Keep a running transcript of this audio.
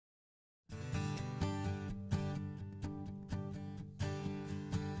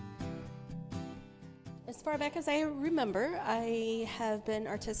As far back as I remember, I have been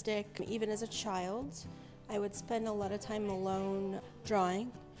artistic even as a child. I would spend a lot of time alone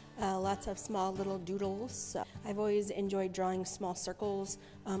drawing, lots of small little doodles. I've always enjoyed drawing small circles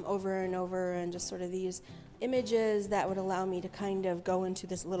over and over, and just sort of these images that would allow me to kind of go into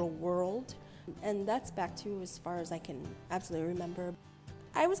this little world. And that's back to as far as I can absolutely remember.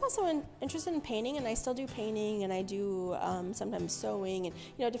 I was also interested in painting, and I still do painting, and I do sometimes sewing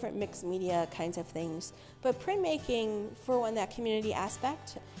and different mixed media kinds of things. But printmaking, for one, that community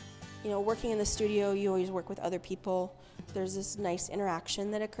aspect. Working in the studio, you always work with other people. There's this nice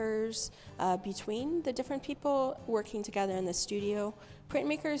interaction that occurs between the different people working together in the studio.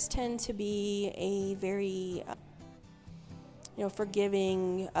 Printmakers tend to be a very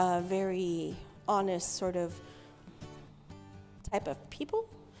forgiving, very honest sort of type of people,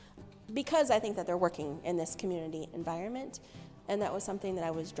 because I think that they're working in this community environment, and that was something that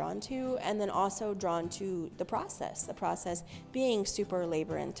I was drawn to, and then also drawn to the process being super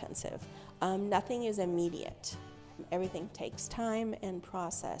labor intensive. Nothing is immediate. Everything takes time and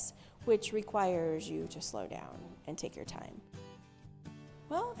process, which requires you to slow down and take your time.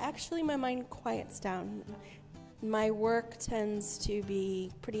 Well, actually my mind quiets down. My work tends to be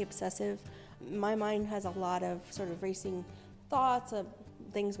pretty obsessive. My mind has a lot of sort of racing thoughts of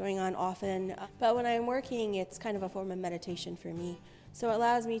things going on often, but when I'm working, it's kind of a form of meditation for me. So it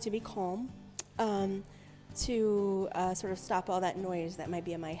allows me to be calm, to sort of stop all that noise that might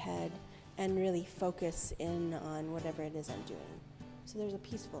be in my head and really focus in on whatever it is I'm doing. So there's a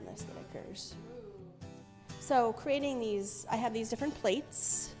peacefulness that occurs. So creating these, I have these different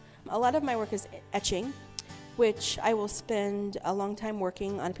plates. A lot of my work is etching, which I will spend a long time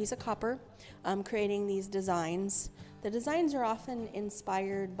working on a piece of copper, creating these designs. The designs are often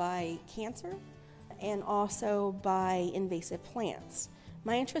inspired by cancer and also by invasive plants.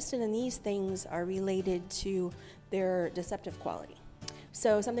 My interest in these things are related to their deceptive quality.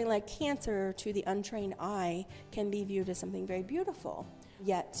 So something like cancer, to the untrained eye, can be viewed as something very beautiful.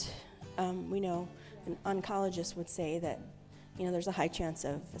 Yet, we know an oncologist would say that there's a high chance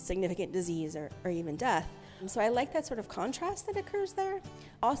of significant disease or even death. So I like that sort of contrast that occurs there.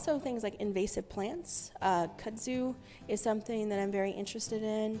 Also things like invasive plants. Kudzu is something that I'm very interested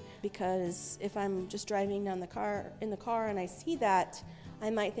in, because if I'm just driving down in the car and I see that, I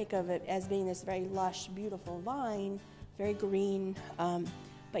might think of it as being this very lush, beautiful vine, very green,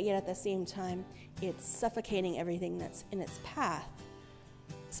 but yet at the same time it's suffocating everything that's in its path.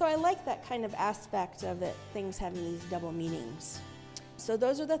 So I like that kind of aspect of it, things having these double meanings. So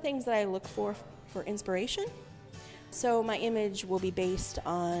those are the things that I look for inspiration. So my image will be based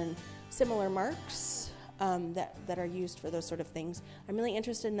on similar marks that are used for those sort of things. I'm really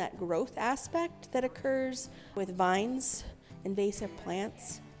interested in that growth aspect that occurs with vines, invasive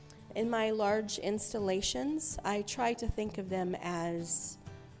plants. In my large installations, I try to think of them as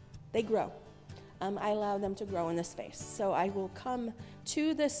they grow. I allow them to grow in the space. So I will come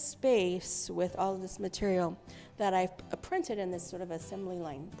to this space with all of this material that I've printed in this sort of assembly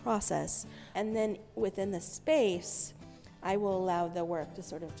line process. And then within the space, I will allow the work to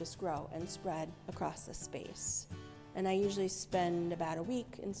sort of just grow and spread across the space. And I usually spend about a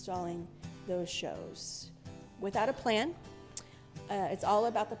week installing those shows. Without a plan, it's all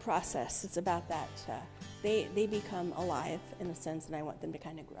about the process. It's about that they become alive in a sense, and I want them to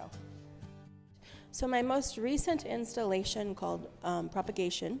kind of grow. So my most recent installation, called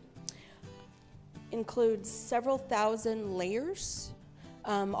Propagation, includes several thousand layers,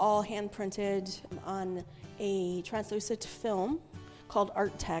 all hand printed on a translucent film called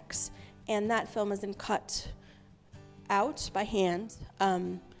Art Tex, and that film is then cut out by hand.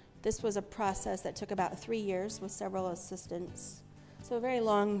 This was a process that took about 3 years with several assistants, so a very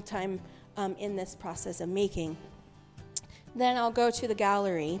long time in this process of making. Then I'll go to the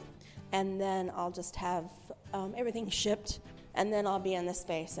gallery, and then I'll just have everything shipped, and then I'll be in the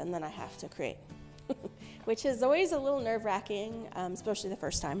space, and then I have to create, which is always a little nerve-wracking, especially the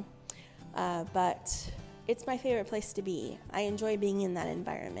first time, but it's my favorite place to be. I enjoy being in that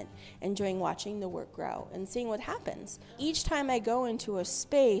environment, enjoying watching the work grow and seeing what happens. Each time I go into a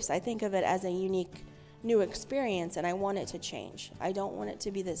space, I think of it as a unique new experience, and I want it to change. I don't want it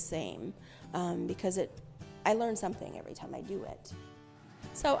to be the same, because I learn something every time I do it.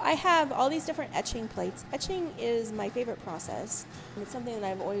 So I have all these different etching plates. Etching is my favorite process, and it's something that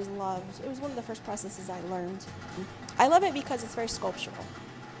I've always loved. It was one of the first processes I learned. I love it because it's very sculptural.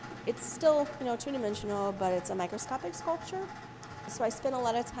 It's still, two-dimensional, but it's a microscopic sculpture. So I spend a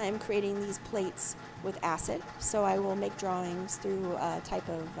lot of time creating these plates with acid. So I will make drawings through a type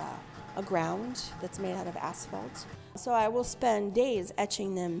of a ground that's made out of asphalt. So I will spend days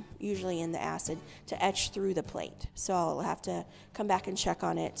etching them, usually in the acid, to etch through the plate. So I'll have to come back and check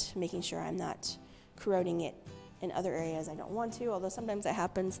on it, making sure I'm not corroding it in other areas I don't want to, although sometimes it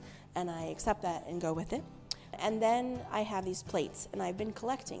happens, and I accept that and go with it. And then I have these plates, and I've been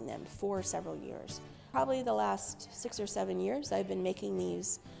collecting them for several years. Probably the last 6 or 7 years I've been making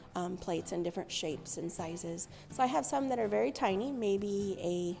these plates in different shapes and sizes. So I have some that are very tiny,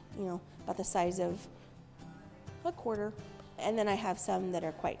 maybe about the size of a quarter, and then I have some that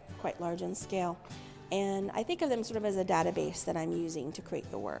are quite large in scale. And I think of them sort of as a database that I'm using to create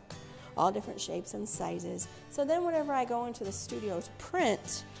the work, all different shapes and sizes. So then whenever I go into the studio to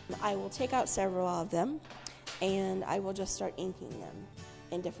print, I will take out several of them and I will just start inking them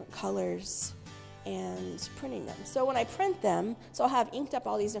in different colors and printing them. So when I print them, so I'll have inked up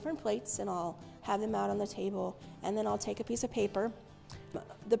all these different plates and I'll have them out on the table, and then I'll take a piece of paper.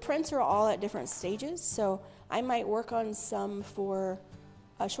 The prints are all at different stages, so I might work on some for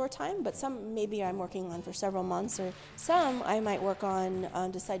a short time, but some maybe I'm working on for several months, or some I might work on,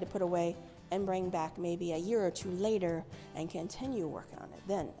 decide to put away and bring back maybe a year or two later and continue working on it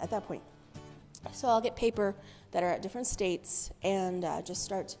then at that point. So I'll get paper that are at different states and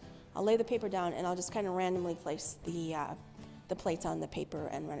I'll lay the paper down and I'll just kind of randomly place the plates on the paper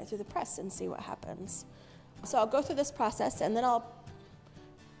and run it through the press and see what happens. So I'll go through this process, and then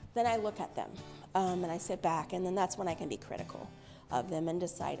I look at them and I sit back, and then that's when I can be critical of them and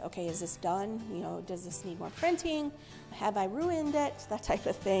decide, okay, is this done? Does this need more printing? Have I ruined it? That type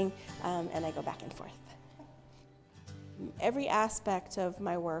of thing, and I go back and forth. Every aspect of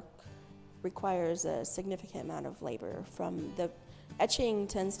my work requires a significant amount of labor. From the etching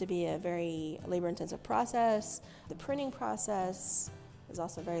tends to be a very labor-intensive process. The printing process is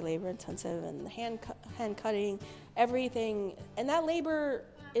also very labor-intensive, and the hand cutting, everything. And that labor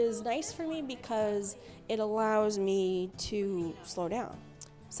is nice for me because it allows me to slow down.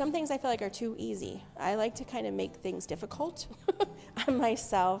 Some things I feel like are too easy. I like to kind of make things difficult on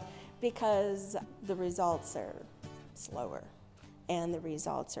myself because the results are slower and the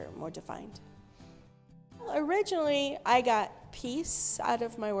results are more defined. Originally, I got peace out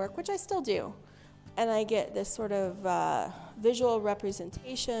of my work, which I still do, and I get this sort of visual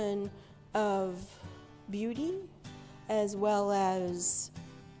representation of beauty, as well as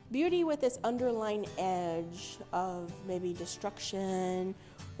beauty with this underlying edge of maybe destruction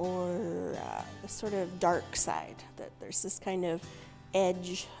or the sort of dark side, that there's this kind of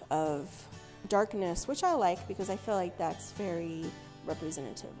edge of darkness, which I like because I feel like that's very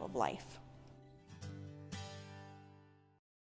representative of life.